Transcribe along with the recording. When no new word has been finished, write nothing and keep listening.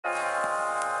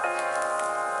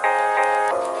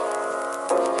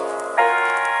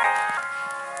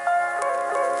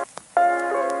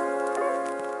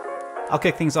I'll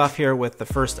kick things off here with the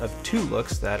first of two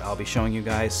looks that I'll be showing you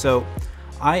guys. So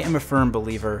I am a firm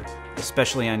believer,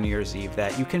 especially on New Year's Eve,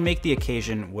 that you can make the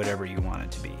occasion whatever you want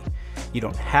it to be. You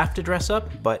don't have to dress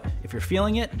up, but if you're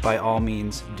feeling it, by all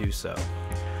means do so.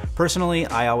 Personally,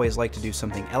 I always like to do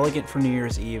something elegant for New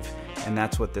Year's Eve, and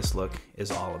that's what this look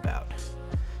is all about.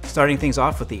 Starting things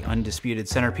off with the undisputed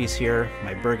centerpiece here,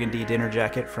 my burgundy dinner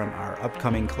jacket from our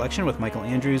upcoming collection with Michael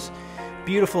Andrews.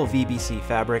 Beautiful VBC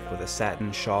fabric with a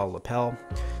satin shawl lapel.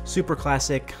 Super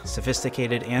classic,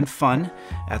 sophisticated, and fun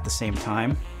at the same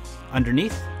time.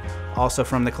 Underneath, also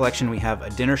from the collection, we have a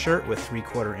dinner shirt with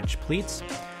 3/4 inch pleats.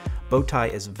 Bow tie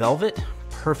is velvet,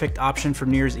 perfect option for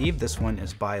New Year's Eve. This one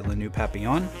is by Le New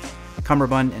Papillon.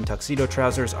 Cummerbund and tuxedo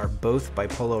trousers are both by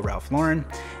Polo Ralph Lauren.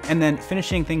 And then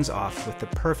finishing things off with the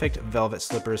perfect velvet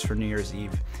slippers for New Year's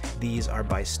Eve. These are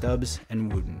by Stubbs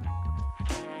and Wooten.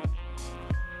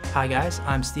 Hi guys,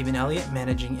 I'm Steven Elliott,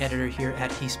 Managing Editor here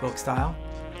at Bespoke Style.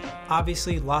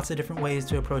 Obviously, lots of different ways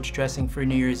to approach dressing for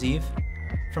New Year's Eve.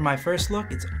 For my first look,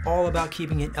 it's all about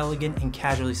keeping it elegant and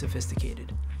casually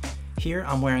sophisticated. Here,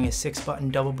 I'm wearing a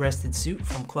 6-button double-breasted suit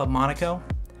from Club Monaco.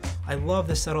 I love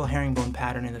the subtle herringbone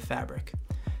pattern in the fabric.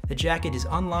 The jacket is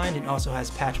unlined and also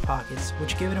has patch pockets,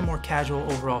 which give it a more casual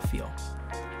overall feel.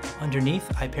 Underneath,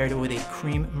 I paired it with a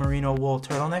cream merino wool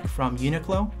turtleneck from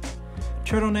Uniqlo.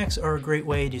 Turtlenecks are a great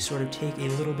way to sort of take a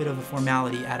little bit of the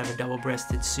formality out of a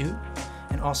double-breasted suit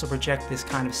and also project this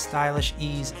kind of stylish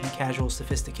ease and casual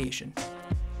sophistication.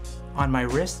 On my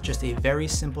wrist, just a very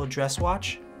simple dress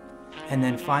watch, and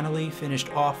then finally finished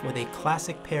off with a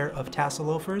classic pair of tassel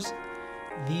loafers.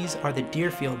 These are the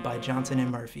Deerfield by Johnson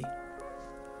 & Murphy.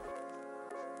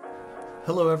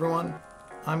 Hello everyone,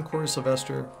 I'm Cory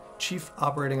Sylvester, Chief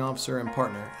Operating Officer and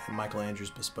Partner at Michael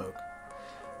Andrews Bespoke.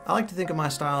 I like to think of my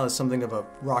style as something of a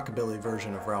rockabilly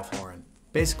version of Ralph Lauren.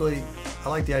 Basically, I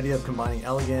like the idea of combining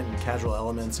elegant and casual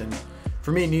elements, and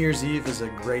for me, New Year's Eve is a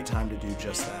great time to do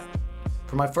just that.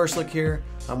 For my first look here,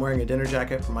 I'm wearing a dinner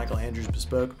jacket from Michael Andrews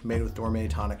Bespoke made with Dorme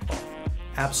tonic cloth.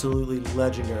 Absolutely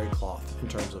legendary cloth in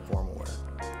terms of formal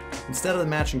wear. Instead of the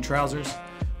matching trousers,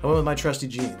 I went with my trusty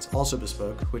jeans, also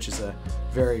Bespoke, which is a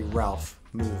very Ralph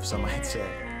move, some might say.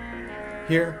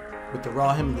 Here, with the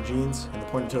raw hem of the jeans and the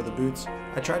pointed toe of the boots,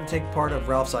 I tried to take part of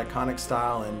Ralph's iconic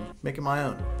style and make it my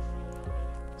own.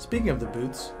 Speaking of the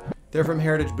boots, they're from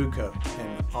Heritage Boot Co.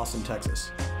 in Austin,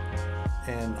 Texas.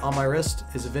 And on my wrist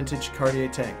is a vintage Cartier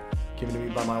tank, given to me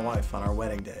by my wife on our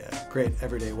wedding day. A great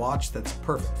everyday watch that's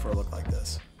perfect for a look like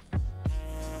this.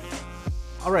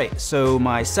 All right, so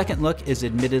my second look is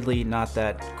admittedly not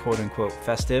that quote-unquote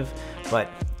festive, but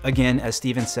again, as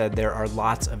Steven said, there are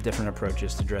lots of different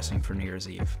approaches to dressing for New Year's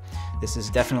Eve. This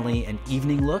is definitely an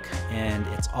evening look, and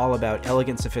it's all about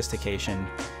elegant sophistication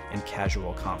and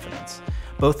casual confidence.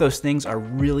 Both those things are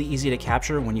really easy to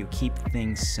capture when you keep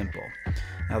things simple.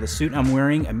 Now the suit I'm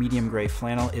wearing, a medium gray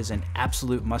flannel, is an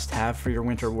absolute must-have for your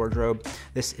winter wardrobe.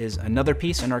 This is another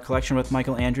piece in our collection with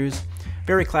Michael Andrews.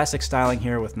 Very classic styling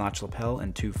here with notch lapel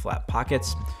and 2 flat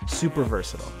pockets. Super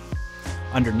versatile.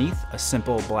 Underneath, a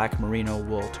simple black merino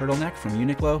wool turtleneck from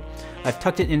Uniqlo. I've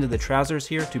tucked it into the trousers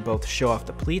here to both show off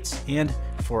the pleats and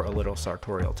for a little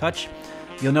sartorial touch.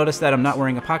 You'll notice that I'm not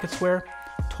wearing a pocket square.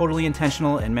 Totally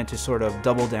intentional and meant to sort of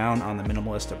double down on the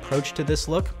minimalist approach to this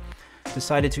look.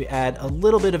 Decided to add a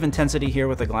little bit of intensity here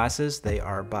with the glasses. They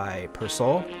are by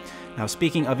Persol. Now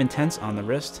speaking of intense, on the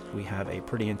wrist, we have a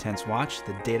pretty intense watch,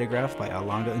 the Datograph by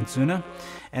Alanga Nzuna,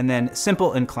 and then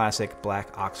simple and classic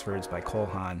black Oxfords by Cole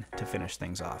Haan to finish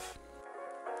things off.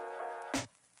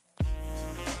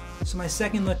 So my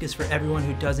second look is for everyone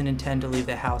who doesn't intend to leave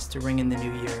the house to ring in the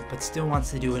new year, but still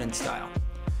wants to do it in style.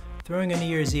 Throwing a New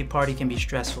Year's Eve party can be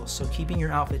stressful, so keeping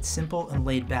your outfit simple and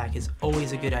laid back is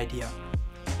always a good idea.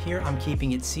 Here I'm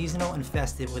keeping it seasonal and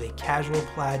festive with a casual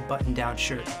plaid button-down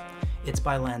shirt. It's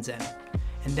by Lanzan.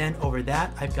 And then over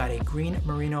that, I've got a green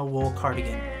merino wool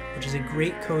cardigan, which is a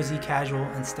great cozy, casual,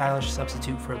 and stylish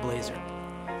substitute for a blazer.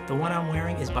 The one I'm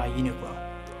wearing is by Uniqlo.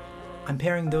 I'm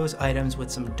pairing those items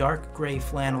with some dark gray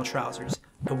flannel trousers,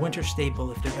 a winter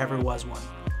staple if there ever was one.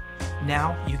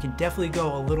 Now, you can definitely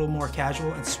go a little more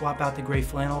casual and swap out the gray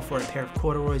flannel for a pair of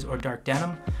corduroys or dark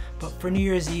denim, but for New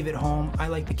Year's Eve at home, I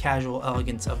like the casual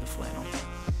elegance of the flannel.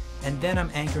 And then I'm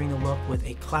anchoring the look with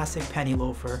a classic penny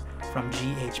loafer from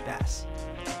G.H. Bass.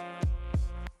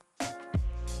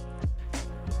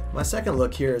 My second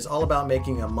look here is all about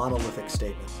making a monolithic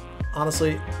statement.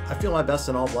 Honestly, I feel my best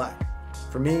in all black.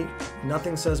 For me,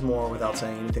 nothing says more without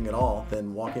saying anything at all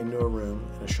than walking into a room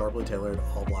in a sharply tailored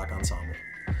all black ensemble.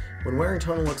 When wearing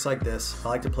tonal looks like this, I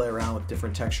like to play around with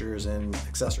different textures and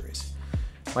accessories.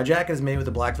 My jacket is made with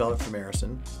a black velvet from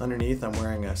Arison. Underneath, I'm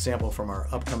wearing a sample from our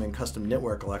upcoming custom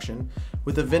knitwear collection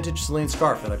with a vintage Celine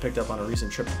scarf that I picked up on a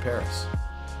recent trip to Paris.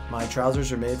 My trousers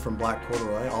are made from black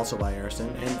corduroy, also by Arison,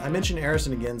 and I mention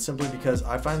Arison again simply because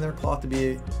I find their cloth to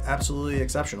be absolutely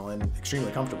exceptional and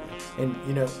extremely comfortable. And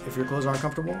you know, if your clothes aren't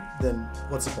comfortable, then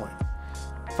what's the point?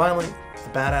 Finally, a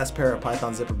badass pair of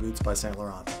Python zipper boots by Saint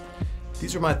Laurent.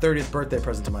 These are my 30th birthday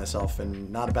present to myself,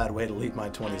 and not a bad way to leave my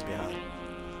 20s behind.